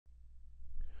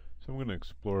So I'm going to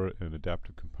explore an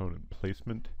adaptive component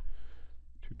placement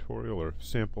tutorial, or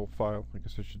sample file, I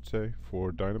guess I should say,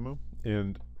 for Dynamo.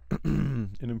 And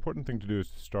an important thing to do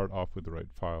is to start off with the right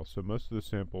file. So most of the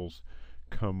samples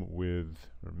come with,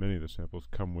 or many of the samples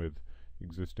come with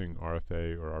existing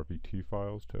RFA or RVT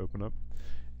files to open up.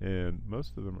 And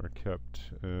most of them are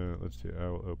kept, let's see, I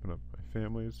will open up my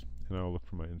families and I will look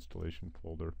for my installation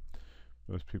folder.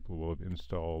 Most people will have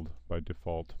installed by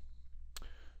default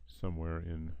somewhere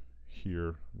in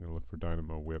here. I'm going to look for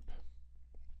Dynamo whip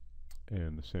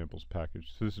and the samples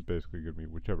package. So this is basically going to be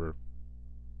whichever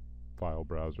file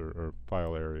browser or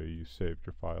file area you saved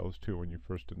your files to when you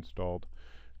first installed.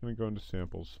 I'm going to go into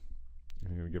samples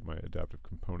and I'm going to get my adaptive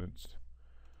components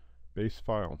base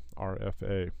file,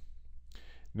 RFA.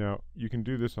 Now you can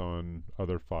do this on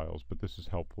other files, but this is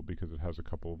helpful because it has a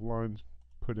couple of lines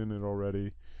put in it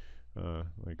already,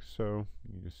 like so.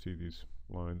 You can see these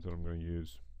lines that I'm going to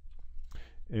use.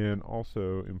 And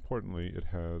also, importantly, it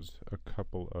has a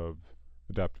couple of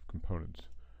adaptive components.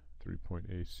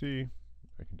 3.AC,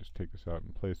 I can just take this out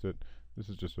and place it. This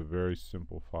is just a very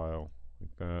simple file,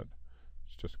 like that.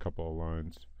 It's just a couple of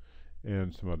lines.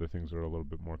 And some other things that are a little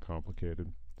bit more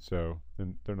complicated. So,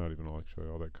 and they're not even actually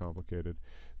all that complicated.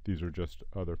 These are just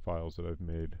other files that I've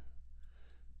made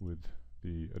with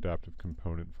the adaptive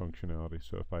component functionality.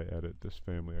 So if I edit this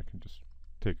family, I can just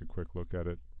take a quick look at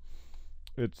it.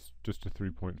 It's just a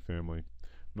 3-point family.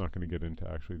 I'm not going to get into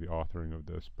actually the authoring of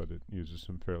this, but it uses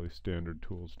some fairly standard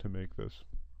tools to make this.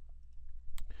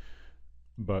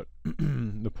 But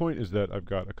the point is that I've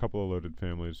got a couple of loaded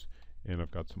families and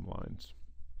I've got some lines.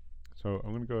 So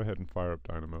I'm going to go ahead and fire up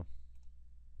Dynamo.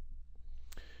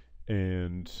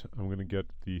 And I'm going to get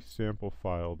the sample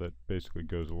file that basically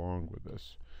goes along with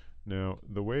this. Now,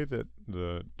 the way that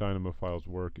the Dynamo files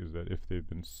work is that if they've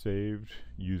been saved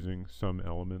using some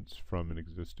elements from an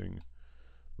existing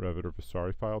Revit or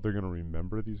Vasari file, they're going to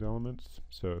remember these elements.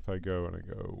 So if I go and I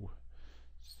go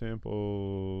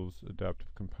samples,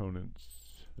 adaptive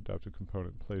components, adaptive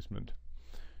component placement,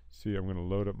 see, I'm going to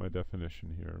load up my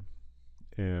definition here.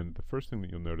 And the first thing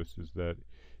that you'll notice is that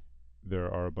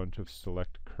there are a bunch of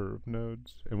select curve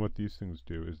nodes, and what these things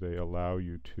do is they allow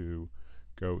you to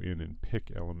go in and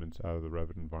pick elements out of the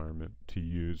Revit environment to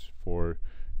use for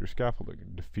your scaffolding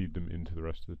and to feed them into the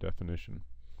rest of the definition.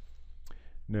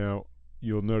 Now,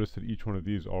 you'll notice that each one of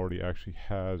these already actually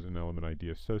has an element ID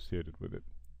associated with it.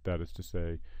 That is to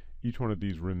say, each one of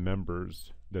these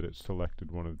remembers that it selected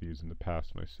one of these in the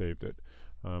past when I saved it.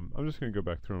 I'm just going to go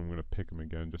back through and I'm going to pick them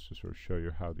again just to sort of show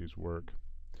you how these work.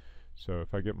 So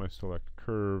if I get my select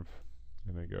curve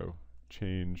and I go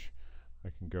change, I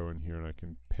can go in here and I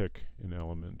can pick an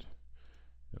element,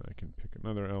 and I can pick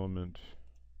another element,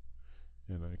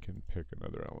 and I can pick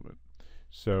another element.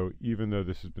 So even though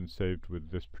this has been saved with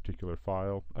this particular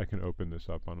file, I can open this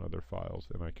up on other files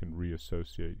and I can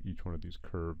reassociate each one of these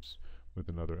curves with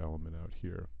another element out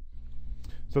here.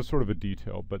 So that's sort of a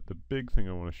detail, but the big thing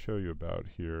I want to show you about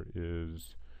here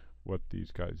is what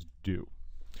these guys do.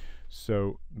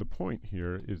 So the point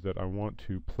here is that I want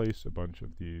to place a bunch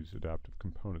of these adaptive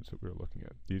components that we were looking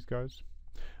at. These guys,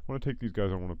 I want to take these guys,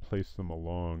 I want to place them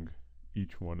along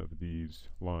each one of these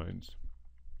lines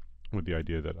with the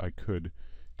idea that I could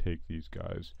take these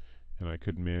guys and I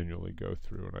could manually go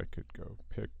through and I could go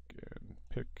pick and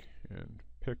pick and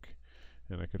pick,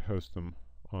 and I could host them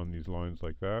on these lines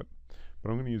like that. But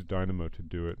I'm going to use Dynamo to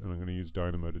do it, and I'm going to use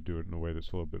Dynamo to do it in a way that's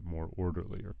a little bit more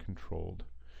orderly or controlled.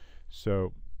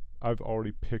 So I've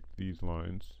already picked these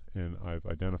lines and I've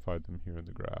identified them here in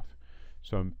the graph.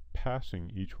 So I'm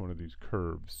passing each one of these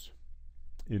curves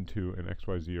into an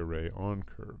XYZ array on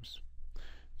curves.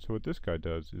 So what this guy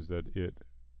does is that it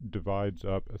divides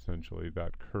up essentially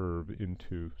that curve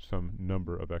into some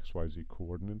number of XYZ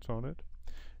coordinates on it,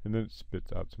 and then it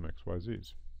spits out some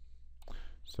XYZs.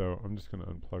 So I'm just going to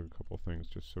unplug a couple things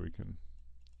just so we can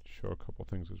show a couple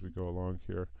things as we go along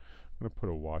here. I'm going to put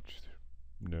a watch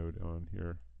node on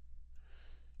here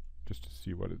just to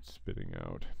see what it's spitting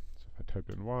out. So if I type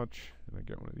in watch and I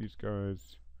get one of these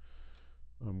guys,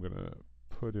 I'm going to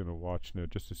put in a watch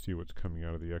node just to see what's coming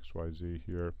out of the XYZ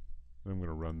here. And I'm going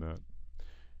to run that.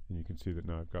 And you can see that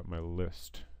now I've got my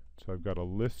list. So I've got a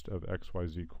list of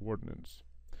XYZ coordinates.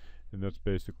 And that's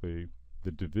basically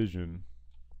the division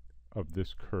of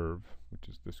this curve, which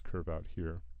is this curve out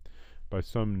here, by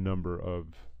some number of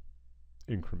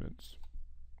increments.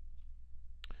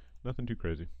 Nothing too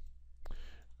crazy.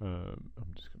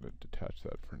 I'm just going to detach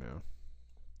that for now.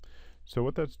 So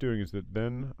what that's doing is that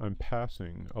then I'm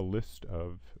passing a list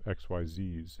of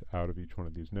XYZs out of each one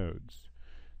of these nodes.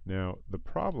 Now the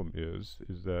problem is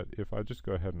that if I just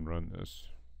go ahead and run this,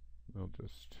 I'll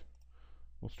just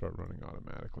will start running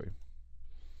automatically.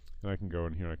 And I can go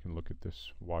in here, I can look at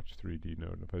this Watch 3D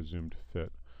node, and if I zoom to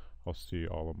fit, I'll see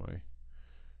all of my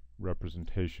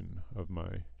representation of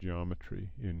my geometry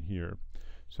in here.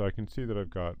 So I can see that I've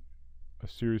got a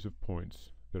series of points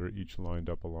that are each lined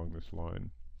up along this line.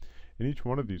 And each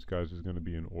one of these guys is going to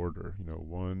be in order,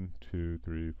 1, 2,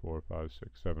 3, 4, 5,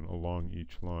 6, 7 along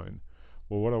each line.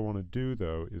 Well, what I want to do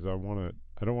though is I don't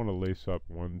want to lace up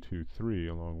 1, 2, 3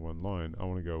 along one line. I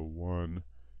want to go 1,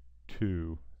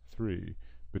 2, 3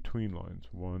 between lines,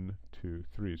 1, 2,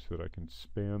 3, so that I can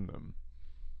span them.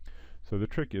 So the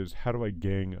trick is, how do I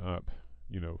gang up,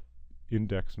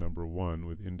 index number 1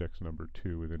 with index number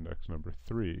 2 with index number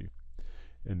 3,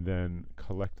 and then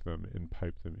collect them and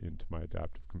pipe them into my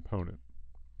adaptive component?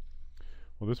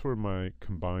 Well, this is where my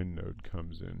combine node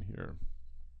comes in here.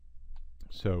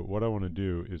 So what I want to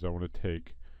do is I want to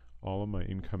take all of my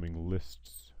incoming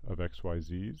lists of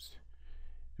XYZs,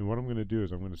 and what I'm going to do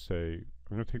is I'm going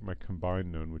to take my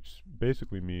combine node, which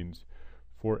basically means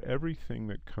for everything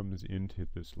that comes into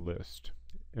this list,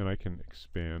 and I can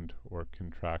expand or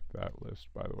contract that list,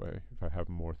 by the way, if I have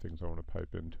more things I want to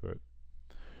pipe into it.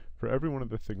 For every one of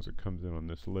the things that comes in on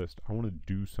this list, I want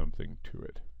to do something to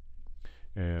it.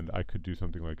 And I could do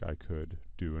something like I could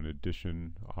do an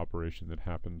addition operation that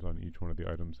happens on each one of the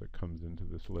items that comes into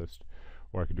this list,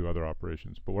 or I could do other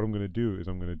operations. But what I'm going to do is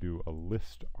I'm going to do a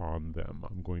list on them.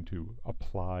 I'm going to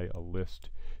apply a list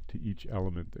to each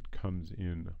element that comes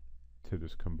in to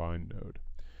this combine node.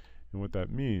 And what that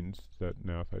means is that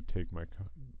now if I take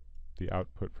the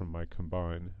output from my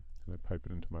combine and I pipe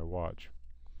it into my watch,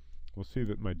 we'll see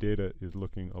that my data is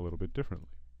looking a little bit differently.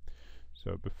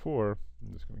 So before,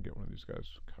 I'm just going to get one of these guys,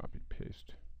 copy,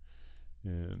 paste,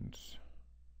 and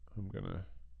I'm going to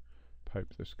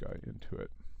pipe this guy into it.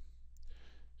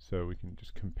 So we can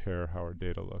just compare how our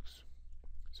data looks.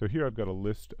 So here I've got a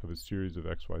list of a series of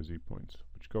XYZ points,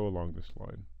 which go along this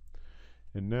line.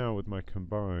 And now with my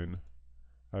combine,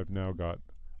 I've now got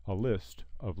a list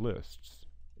of lists.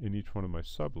 And each one of my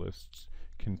sublists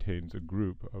contains a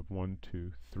group of 1,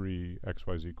 2, 3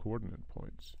 XYZ coordinate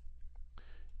points.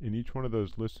 And each one of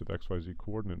those lists of XYZ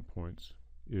coordinate points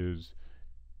is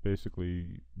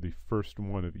basically the first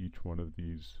one of each one of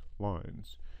these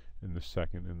lines, and the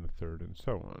second and the third, and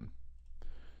so on.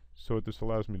 So what this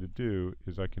allows me to do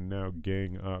is I can now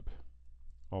gang up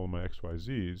all of my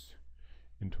XYZs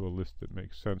into a list that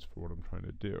makes sense for what I'm trying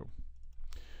to do.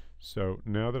 So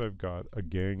now that I've got a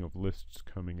gang of lists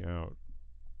coming out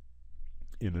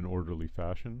in an orderly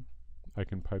fashion, I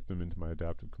can pipe them into my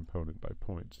adaptive component by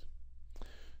points.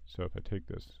 So if I take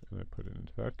this and I put it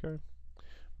into that guy,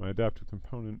 my adaptive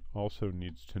component also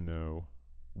needs to know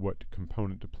what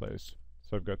component to place.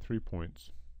 So I've got 3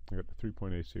 points. I've got the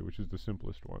 3-point AC, which is the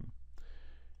simplest one.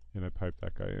 And I pipe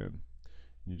that guy in.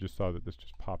 You just saw that this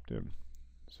just popped in.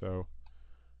 So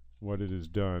what it has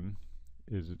done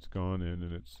is it's gone in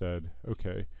and it said,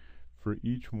 okay, for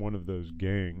each one of those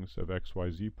gangs of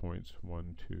XYZ points,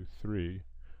 1, 2, 3,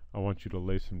 I want you to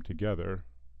lace them together,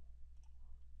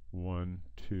 1,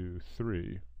 2,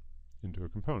 3, into a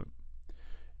component.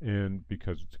 And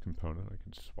because it's a component, I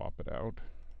can swap it out,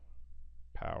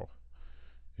 pow,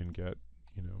 and get,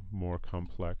 more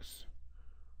complex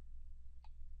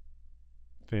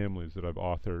families that I've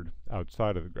authored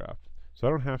outside of the graph. So I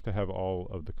don't have to have all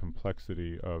of the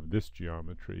complexity of this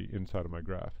geometry inside of my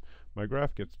graph. My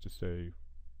graph gets to stay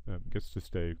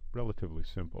relatively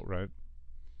simple, right?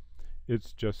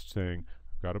 It's just saying,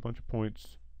 I've got a bunch of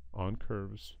points on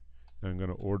curves, and I'm going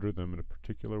to order them in a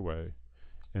particular way,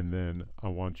 and then I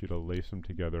want you to lace them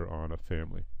together on a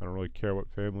family. I don't really care what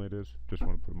family it is, just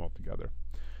want to put them all together.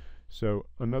 So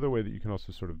another way that you can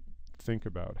also sort of think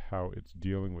about how it's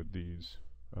dealing with these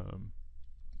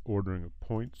ordering of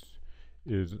points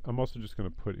is I'm also just going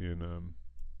to put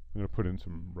in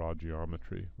some raw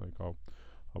geometry. Like I'll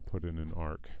put in an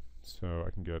arc, so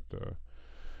I can get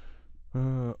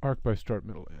arc by start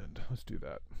middle end. Let's do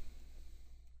that.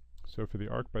 So for the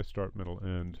arc by start middle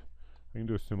end, I can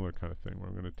do a similar kind of thing where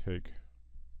I'm going to take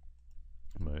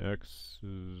my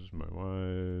x's, my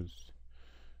y's,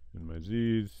 and my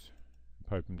z's, and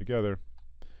pipe them together.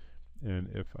 And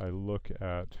if I look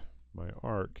at my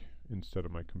arc instead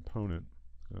of my component,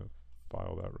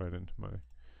 file that right into my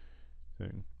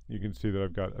thing, you can see that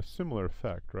I've got a similar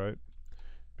effect, right?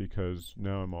 Because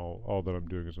now all that I'm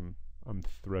doing is I'm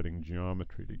threading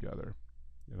geometry together,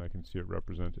 and I can see it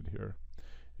represented here.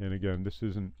 And again, this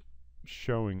isn't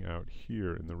showing out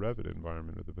here in the Revit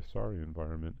environment or the Vasari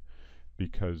environment,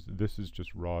 because this is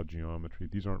just raw geometry.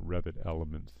 These aren't Revit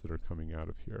elements that are coming out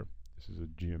of here. This is a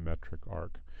geometric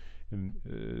arc. And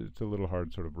it's a little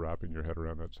hard sort of wrapping your head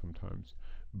around that sometimes.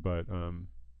 But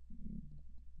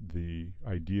the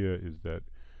idea is that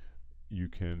you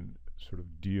can sort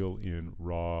of deal in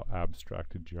raw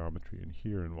abstracted geometry in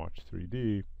here in Watch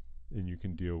 3D, and you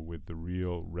can deal with the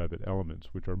real Revit elements,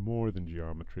 which are more than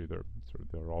geometry. They're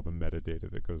all the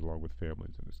metadata that goes along with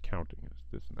families and is counting, and it's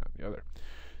this and that and the other.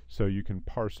 So you can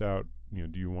parse out,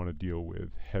 do you want to deal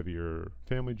with heavier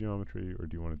family geometry, or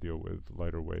do you want to deal with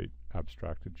lighter weight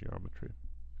abstracted geometry?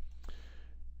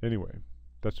 Anyway,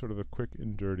 that's sort of a quick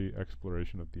and dirty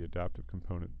exploration of the adaptive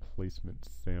component placement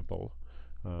sample.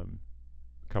 A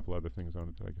couple other things on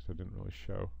it that I guess I didn't really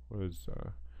show was,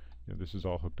 this is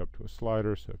all hooked up to a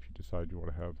slider, so if you decide you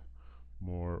want to have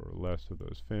more or less of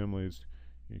those families,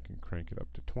 you can crank it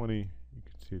up to 20. You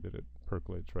can see that it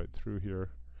percolates right through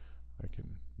here. I can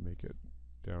make it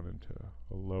down into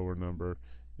a lower number,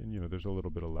 and there's a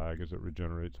little bit of lag as it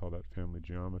regenerates all that family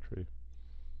geometry.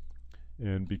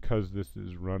 And because this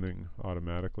is running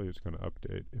automatically, it's going to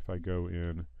update. If I go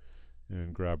in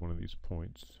and grab one of these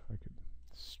points, I could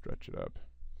stretch it up,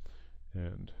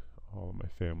 and all of my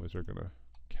families are going to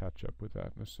catch up with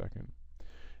that in a second.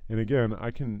 And again,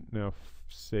 I can now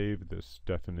save this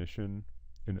definition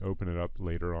and open it up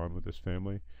later on with this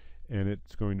family, and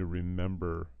it's going to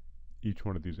remember each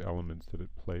one of these elements that it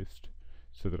placed,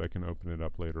 so that I can open it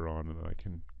up later on and I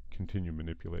can continue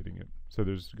manipulating it. So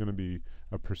there's going to be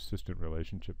a persistent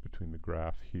relationship between the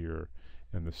graph here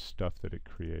and the stuff that it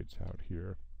creates out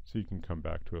here. So you can come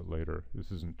back to it later.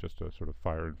 This isn't just a sort of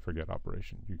fire and forget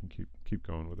operation. You can keep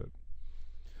going with it.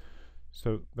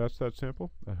 So that's that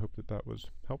sample. I hope that was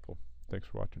helpful. Thanks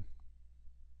for watching.